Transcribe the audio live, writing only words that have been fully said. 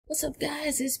What's up,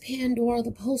 guys? It's Pandora,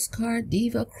 the Postcard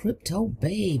Diva Crypto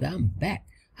Babe. I'm back.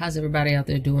 How's everybody out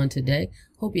there doing today?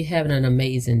 Hope you're having an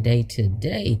amazing day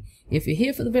today. If you're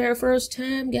here for the very first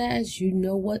time, guys, you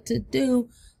know what to do.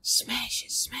 Smash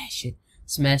it, smash it.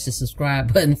 Smash the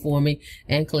subscribe button for me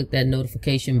and click that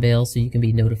notification bell so you can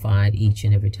be notified each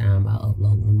and every time I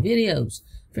upload new videos.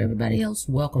 For everybody else,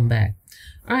 welcome back.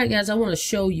 All right, guys, I want to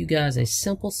show you guys a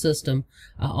simple system.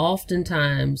 I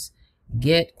oftentimes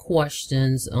get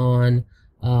questions on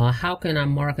how can I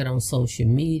market on social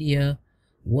media,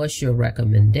 what's your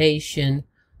recommendation,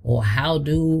 or how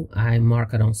do I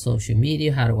market on social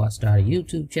media, how do I start a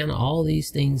YouTube channel, all these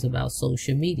things about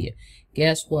social media.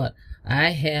 Guess what? I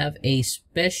have a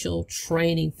special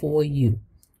training for you.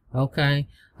 Okay,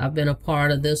 I've been a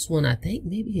part of this one, I think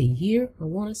maybe a year, I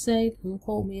want to say. Don't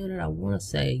quote me on it, I want to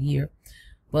say a year.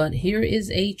 But here is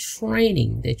a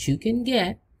training that you can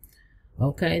get,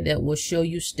 okay, that will show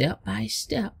you step by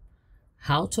step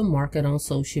how to market on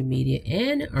social media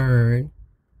and earn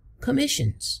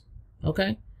commissions.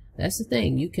 Okay, that's the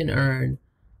thing. You can earn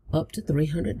up to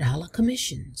 $300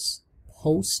 commissions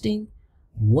posting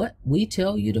what we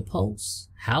tell you to post,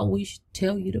 how we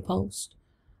tell you to post,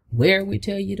 where we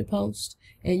tell you to post,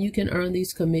 and you can earn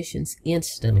these commissions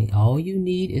instantly. All you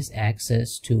need is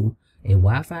access to a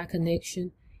Wi-Fi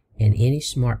connection and any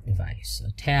smart device,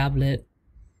 a tablet,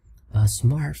 a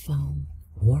smartphone,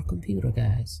 or a computer,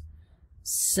 guys.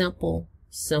 Simple,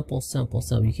 simple, simple,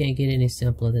 simple. You can't get any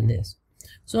simpler than this.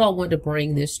 So I want to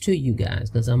bring this to you guys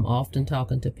because I'm often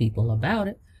talking to people about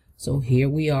it. So here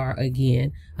we are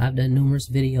again. I've done numerous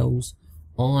videos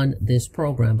on this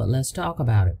program, but let's talk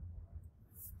about it.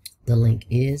 The link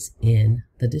is in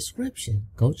the description.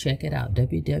 Go check it out,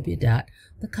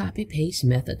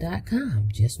 www.thecopypastemethod.com.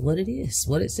 Just what it is,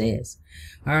 what it says.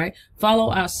 All right.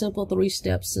 Follow our simple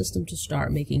 3-step system to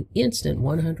start making instant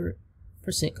 100%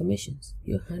 commissions.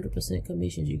 You're 100%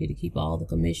 commissions. You get to keep all the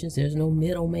commissions. There's no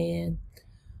middleman.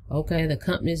 Okay. The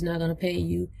company's not going to pay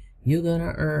you. You're going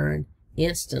to earn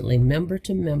instantly, member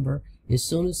to member. As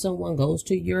soon as someone goes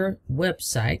to your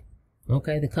website,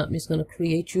 okay, the company's going to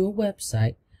create you a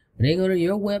website. When they go to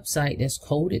your website that's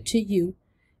coded to you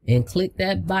and click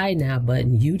that buy now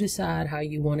button, you decide how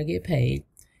you want to get paid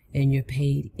and you're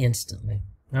paid instantly.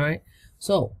 All right.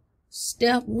 So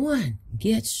step 1,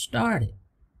 get started.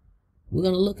 We're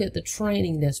going to look at the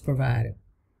training that's provided.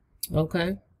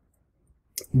 Okay.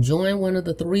 Join one of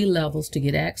the 3 levels to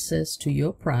get access to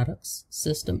your products,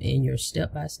 system, and your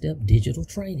step-by-step digital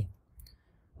training.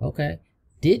 Okay.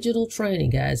 Digital training,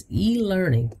 guys,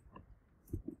 e-learning.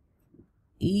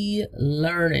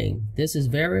 E-learning. This is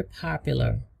very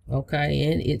popular, okay,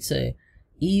 and it's a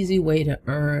easy way to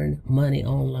earn money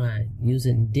online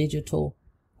using digital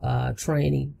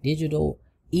training, digital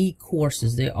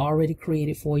e-courses. They're already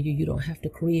created for you. You don't have to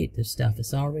create this stuff.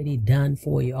 It's already done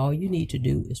for you. All you need to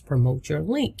do is promote your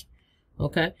link,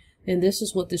 okay, and this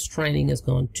is what this training is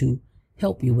going to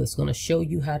help you with. It's going to show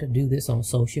you how to do this on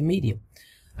social media.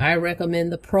 I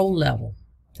recommend the pro level.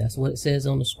 That's what it says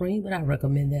on the screen, but I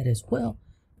recommend that as well,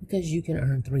 because you can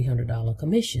earn $300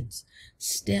 commissions.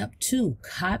 Step 2,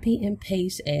 copy and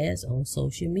paste ads on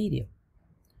social media.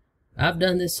 I've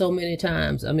done this so many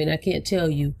times. I mean, I can't tell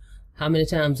you how many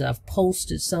times I've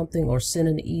posted something or sent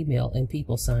an email and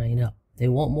people sign up. They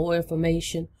want more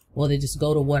information, or they just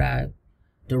go to what I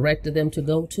directed them to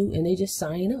go to and they just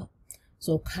sign up.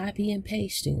 So copy and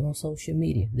pasting on social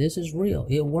media. This is real.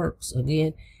 It works.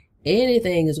 Again,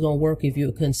 anything is going to work if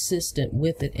you're consistent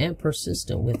with it and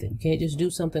persistent with it. You can't just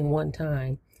do something one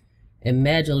time and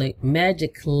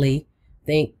magically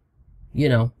think, you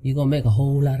know, you're going to make a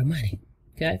whole lot of money.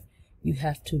 Okay? You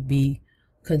have to be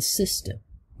consistent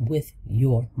with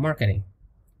your marketing.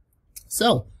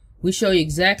 So we show you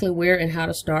exactly where and how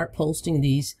to start posting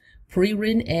these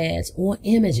pre-written ads or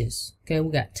images. Okay? We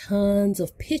got tons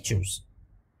of pictures.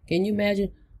 Can you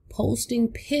imagine posting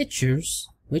pictures,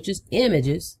 which is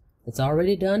images, it's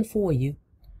already done for you,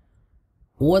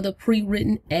 or the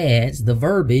pre-written ads, the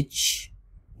verbiage,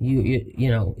 you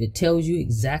know, it tells you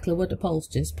exactly what to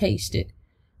post. Just paste it,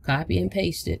 copy and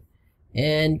paste it,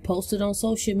 and post it on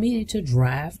social media to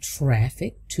drive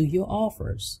traffic to your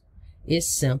offers.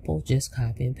 It's simple, just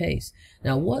copy and paste.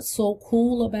 Now, what's so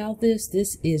cool about this?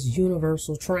 This is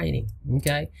universal training,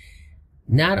 okay?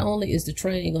 Not only is the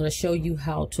training going to show you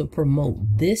how to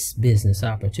promote this business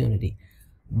opportunity,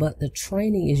 but the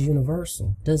training is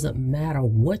universal. Doesn't matter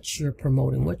what you're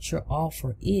promoting, what your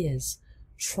offer is.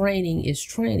 Training is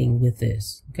training with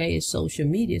this. Okay, it's social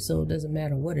media, so it doesn't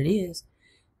matter what it is.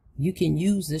 You can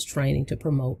use this training to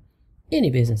promote any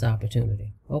business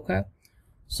opportunity. Okay,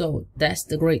 so that's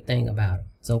the great thing about it.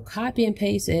 So copy and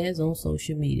paste ads on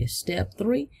social media. Step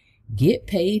 3, get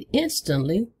paid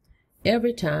instantly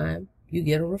every time you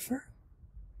get a referral.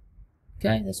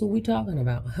 Okay, that's what we're talking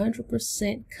about.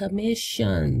 100%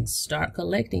 commissions. Start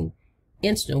collecting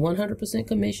instant 100%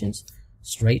 commissions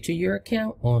straight to your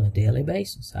account on a daily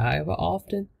basis. However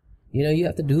often, you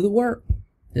have to do the work.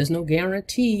 There's no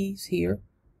guarantees here.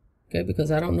 Okay,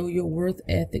 because I don't know your worth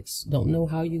ethics, don't know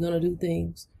how you're going to do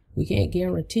things. We can't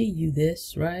guarantee you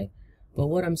this, right? But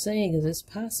what I'm saying is it's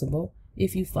possible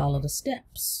if you follow the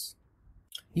steps.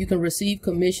 You can receive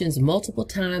commissions multiple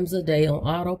times a day on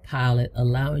autopilot,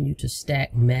 allowing you to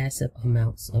stack massive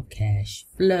amounts of cash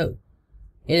flow.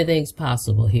 Anything's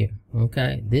possible here,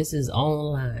 okay? This is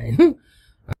online.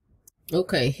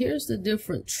 Okay, here's the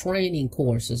different training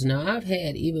courses. Now, I've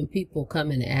had even people come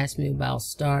and ask me about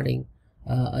starting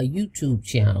a YouTube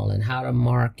channel and how to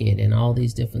market and all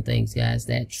these different things, guys.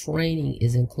 That training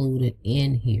is included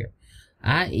in here.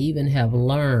 I even have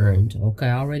learned, okay,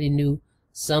 I already knew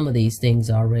some of these things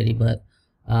already, but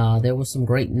there were some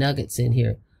great nuggets in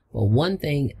here. But one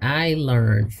thing I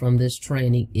learned from this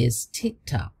training is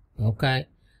TikTok, okay?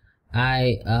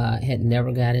 I had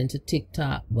never got into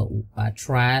TikTok, but I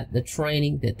tried the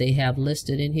training that they have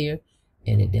listed in here,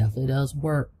 and it definitely does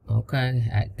work, okay?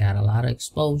 I got a lot of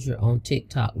exposure on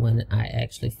TikTok when I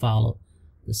actually followed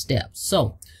the steps.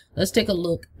 So let's take a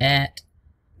look at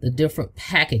the different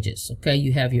packages, okay?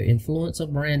 You have your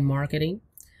influencer brand marketing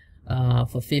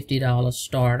for $50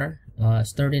 starter.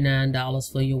 It's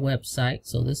 $39 for your website.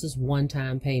 So this is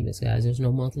one-time payments, guys. There's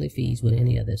no monthly fees with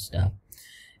any of this stuff.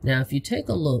 Now, if you take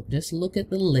a look, just look at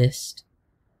the list.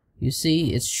 You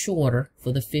see it's shorter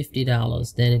for the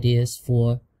 $50 than it is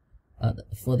for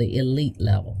the elite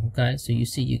level, okay? So you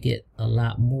see you get a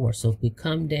lot more. So if we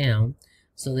come down,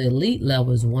 so the elite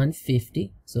level is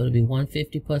 $150, so it'll be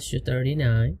 $150 plus your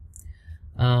 $39.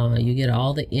 You get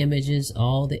all the images,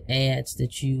 all the ads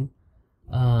that you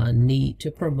need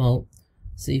to promote.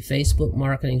 See, Facebook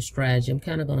marketing strategy. I'm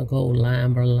kind of going to go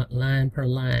line per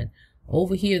line.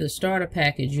 Over here, the starter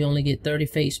package, you only get 30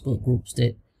 Facebook groups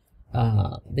that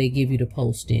they give you to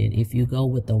post in. If you go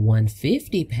with the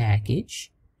 150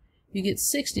 package, you get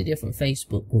 60 different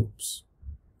Facebook groups.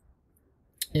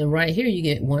 And right here, you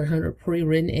get 100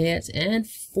 pre-written ads and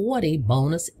 40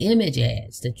 bonus image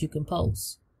ads that you can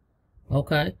post.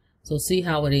 Okay, so see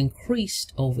how it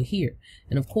increased over here.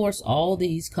 And of course, all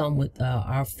these come with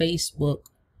our Facebook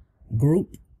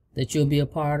group that you'll be a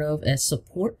part of as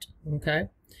support. Okay.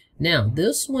 Now,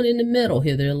 this one in the middle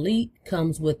here, the elite,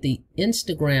 comes with the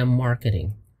Instagram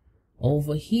marketing.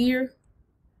 Over here,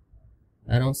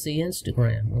 I don't see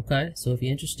Instagram, okay? So if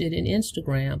you're interested in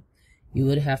Instagram, you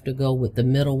would have to go with the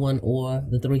middle one or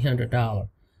the $300.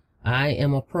 I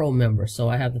am a pro member, so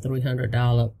I have the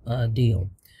 $300 deal.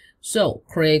 So,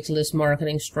 Craigslist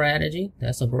marketing strategy,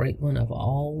 that's a great one. I've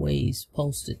always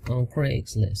posted on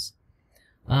Craigslist.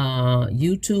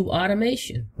 YouTube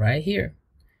automation, right here.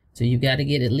 So you got to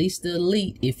get at least the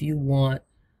elite if you want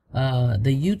the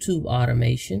YouTube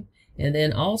automation. And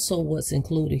then also what's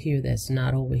included here that's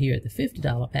not over here at the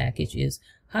 $50 package is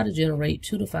how to generate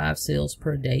 2 to 5 sales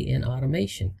per day in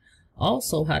automation.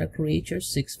 Also how to create your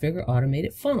 6-figure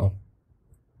automated funnel.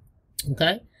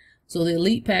 Okay, so the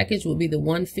elite package will be the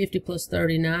 150 plus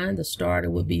 39. The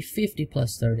starter would be 50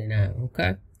 plus 39.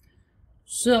 Okay,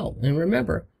 so, and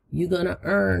remember, you're going to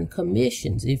earn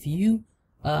commissions if you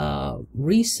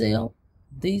resell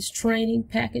these training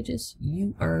packages.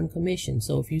 You earn commission.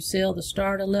 So if you sell the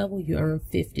starter level, you earn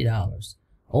 $50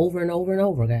 over and over and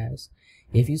over, guys.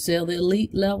 If you sell the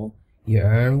elite level, you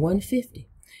earn $150.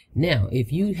 Now,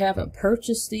 if you haven't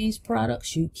purchased these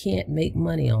products, you can't make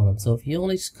money on them. So if you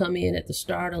only come in at the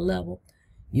starter level,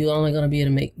 you're only going to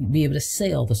be able to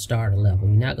sell the starter level.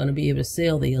 You're not going to be able to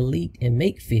sell the elite and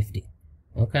make 50.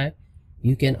 Okay,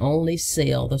 you can only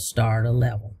sell the starter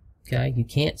level. Okay, you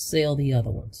can't sell the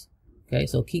other ones. Okay,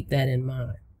 so keep that in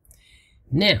mind.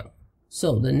 Now,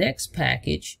 so the next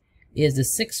package is the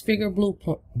 6-figure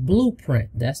blueprint.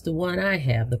 That's the one I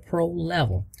have, the pro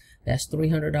level. That's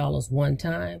 $300 one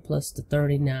time plus the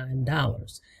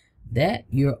 $39. That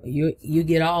you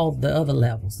get all the other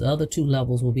levels. The other 2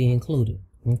 levels will be included.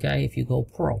 Okay, if you go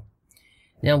pro.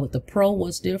 Now with the pro,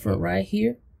 what's different right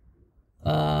here?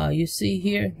 You see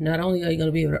here, not only are you going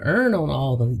to be able to earn on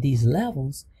all of these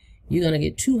levels, you're going to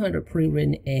get 200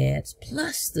 pre-written ads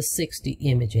plus the 60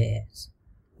 image ads.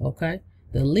 Okay,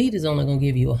 the elite is only going to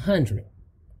give you 100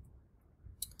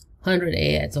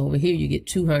 ads. Over here you get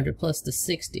 200 plus the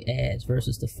 60 ads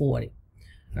versus the 40.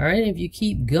 All right, if you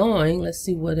keep going, let's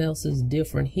see what else is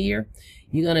different here.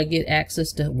 You're going to get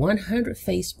access to 100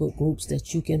 Facebook groups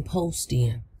that you can post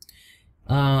in.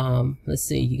 Let's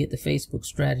see, you get the Facebook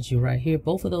strategy right here.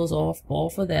 Both of those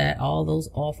offer that. All those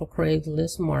offer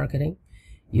Craigslist marketing.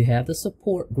 You have the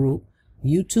support group,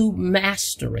 YouTube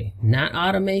mastery, not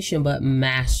automation, but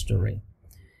mastery.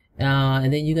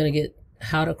 And then you're going to get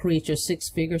how to create your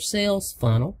 6-figure sales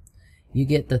funnel. You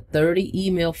get the 30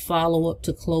 email follow-up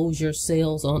to close your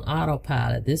sales on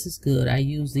autopilot. This is good. I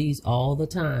use these all the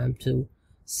time to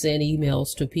send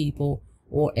emails to people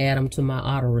or add them to my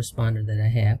autoresponder that I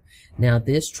have. Now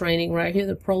this training right here,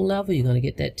 the pro level, you're going to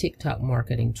get that TikTok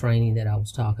marketing training that I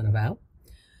was talking about.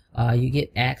 You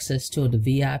get access to the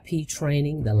VIP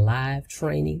training, the live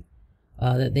training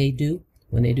that they do.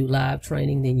 When they do live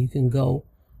training, then you can go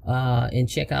and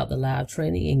check out the live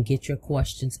training and get your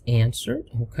questions answered.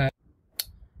 Okay.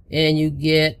 And you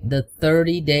get the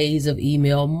 30 days of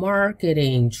email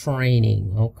marketing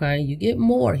training. Okay. You get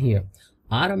more here.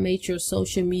 Automate your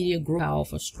social media group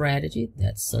alpha strategy.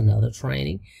 That's another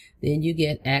training. Then you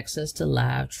get access to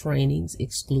live trainings,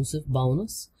 exclusive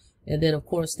bonus. And then of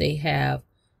course they have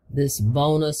this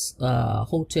bonus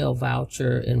hotel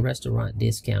voucher and restaurant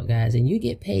discount, guys. And you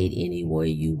get paid any way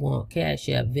you want. Cash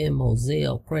App, Venmo,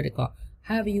 Zelle, credit card,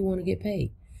 however you want to get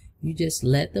paid. You just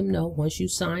let them know once you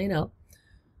sign up.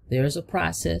 There's a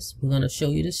process. We're going to show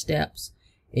you the steps.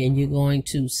 And you're going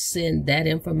to send that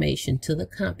information to the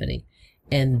company.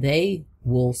 And they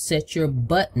will set your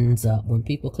buttons up. When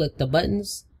people click the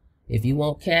buttons, if you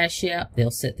want Cash App,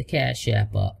 they'll set the Cash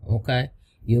App up, okay?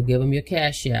 You'll give them your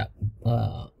Cash App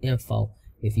info.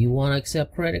 If you want to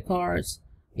accept credit cards,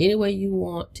 any way you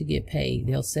want to get paid,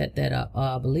 they'll set that up.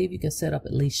 I believe you can set up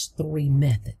at least 3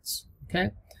 methods,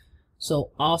 okay?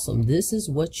 So awesome. This is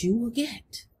what you will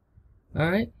get, all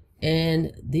right?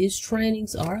 And these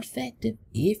trainings are effective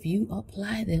if you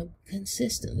apply them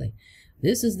consistently.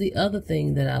 This is the other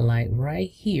thing that I like right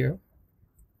here.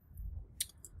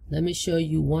 Let me show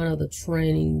you one of the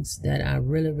trainings that I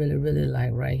really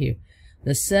like right here.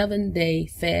 The 7-day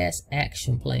fast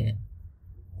action plan.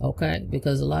 Okay?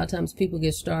 Because a lot of times people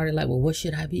get started like, well, what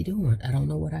should I be doing? I don't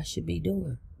know what I should be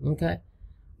doing. Okay?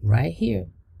 Right here,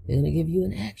 they're going to give you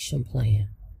an action plan.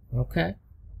 Okay?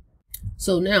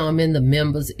 So now I'm in the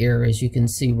members area. As you can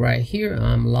see right here,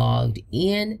 I'm logged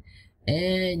in.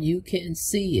 And you can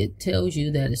see it tells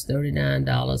you that it's $39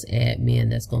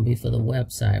 admin. That's going to be for the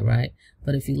website, right?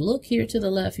 But if you look here to the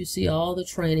left, you see all the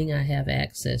training I have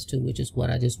access to, which is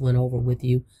what I just went over with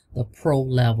you, the pro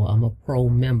level. I'm a pro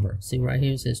member. See right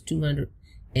here, it says 200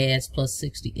 ads plus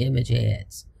 60 image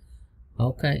ads.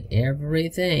 Okay,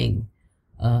 everything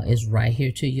is right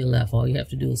here to your left. All you have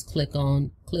to do is click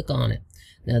on it.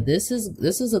 Now this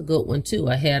is a good one too.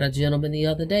 I had a gentleman the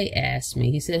other day ask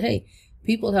me, he said, hey,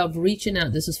 people have reaching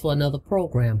out. This is for another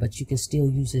program, but you can still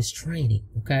use this training,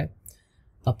 okay?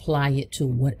 Apply it to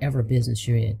whatever business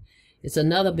you're in. It's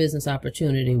another business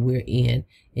opportunity we're in,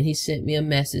 and he sent me a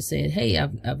message saying, hey,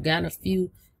 I've got a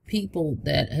few people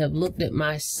that have looked at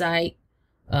my site.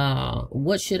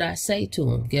 What should I say to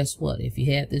them? Guess what? If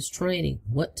you have this training,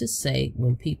 what to say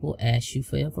when people ask you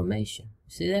for information.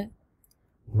 See that?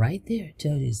 Right there, it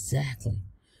tells you exactly.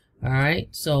 All right,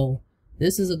 so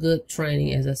this is a good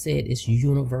training. As I said, it's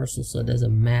universal, so it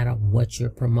doesn't matter what you're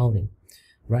promoting.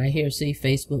 Right here, see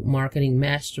Facebook marketing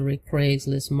mastery,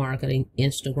 Craigslist marketing,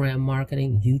 Instagram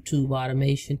marketing, YouTube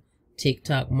automation,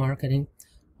 TikTok marketing.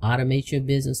 Automate your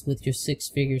business with your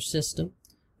 6-figure system.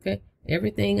 Okay,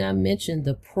 everything I mentioned,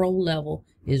 the pro level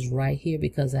is right here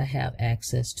because I have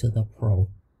access to the pro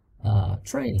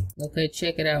training. Okay,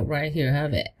 check it out right here.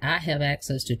 I have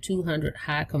access to 200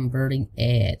 high converting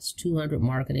ads, 200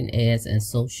 marketing ads, and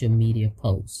social media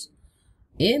posts.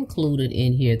 Included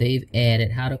in here, they've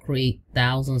added how to create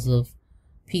thousands of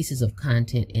pieces of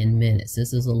content in minutes.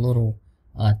 This is a little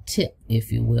tip,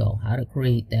 if you will, how to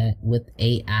create that with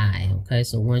AI. Okay,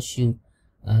 so once you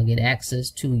get access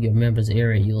to your members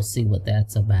area, you'll see what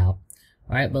that's about.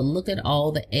 All right, but look at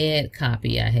all the ad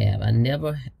copy I have. I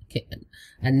never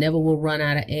will run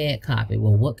out of ad copy.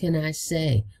 Well, what can I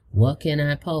say? What can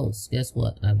I post? Guess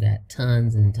what? I've got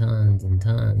tons and tons and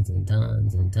tons and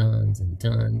tons and tons and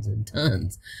tons and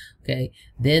tons. Okay.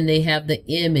 Then they have the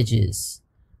images.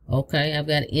 Okay. I've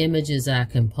got images I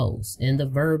can post and the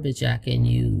verbiage I can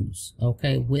use.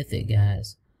 Okay. With it,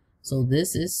 guys. So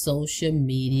this is social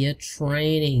media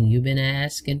training. You've been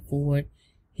asking for it.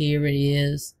 Here it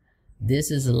is. This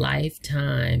is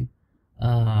lifetime.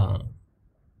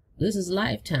 This is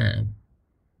lifetime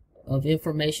of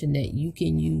information that you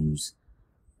can use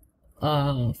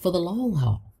for the long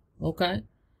haul, okay?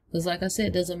 Because like I said,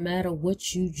 it doesn't matter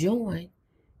what you join,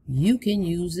 you can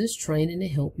use this training to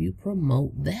help you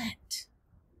promote that.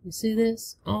 You see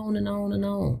this? On and on and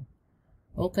on.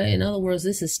 Okay, in other words,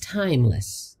 this is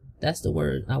timeless. That's the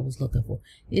word I was looking for.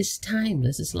 It's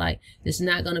timeless. It's like it's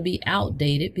not going to be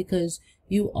outdated because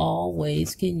you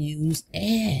always can use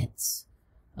ads.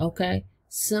 Okay,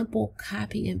 simple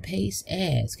copy and paste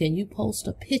ads. Can you post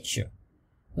a picture?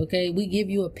 Okay, we give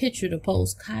you a picture to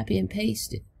post, copy and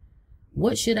paste it.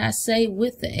 What should I say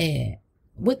with the ad,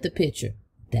 with the picture?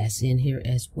 That's in here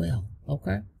as well.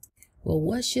 Okay. Well,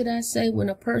 what should I say when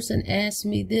a person asks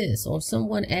me this or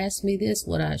someone asks me this?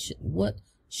 What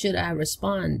should I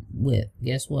respond with?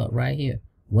 Guess what? Right here.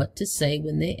 What to say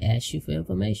when they ask you for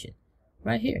information.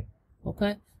 Right here.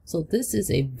 Okay. So this is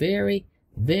a very,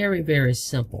 very, very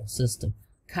simple system.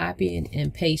 Copying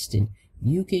and pasting.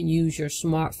 You can use your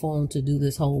smartphone to do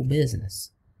this whole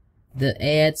business. The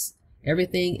ads,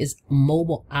 everything is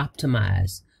mobile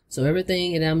optimized. So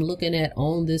everything that I'm looking at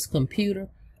on this computer,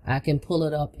 I can pull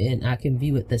it up and I can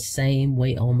view it the same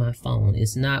way on my phone.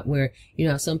 It's not where, you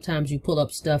know, sometimes you pull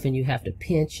up stuff and you have to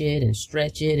pinch it and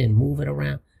stretch it and move it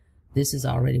around. This is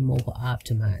already mobile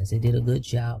optimized. They did a good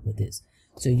job with this.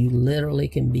 So you literally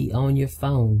can be on your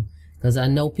phone, because I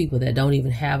know people that don't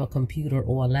even have a computer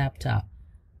or a laptop.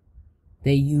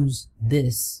 They use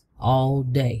this all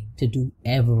day to do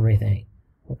everything.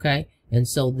 Okay. And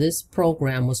so this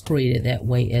program was created that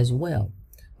way as well.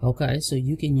 Okay, so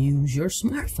you can use your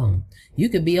smartphone. You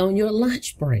could be on your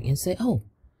lunch break and say, "Oh,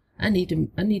 I need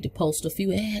to post a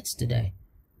few ads today."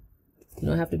 You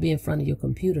don't have to be in front of your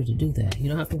computer to do that. You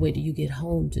don't have to wait till you get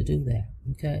home to do that.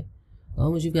 Okay, as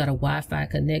long as you've got a Wi-Fi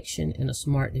connection and a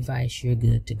smart device, you're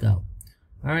good to go.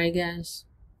 All right, guys.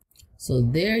 So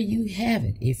there you have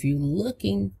it. If you're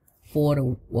looking for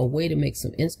a way to make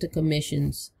some instant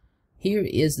commissions, here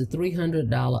is the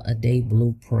 $300 a day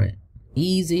blueprint.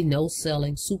 Easy, no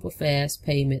selling, super fast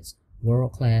payments,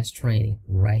 world-class training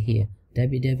right here.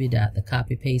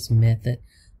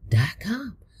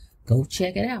 www.thecopypastemethod.com. Go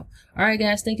check it out. All right,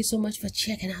 guys, thank you so much for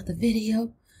checking out the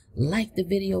video. Like the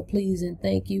video, please, and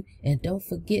thank you. And don't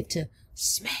forget to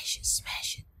smash it.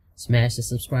 Smash the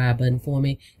subscribe button for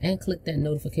me and click that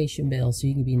notification bell so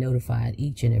you can be notified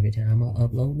each and every time I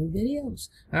upload new videos.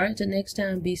 All right, till next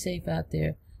time, be safe out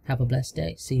there. Have a blessed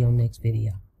day. See you on the next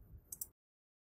video.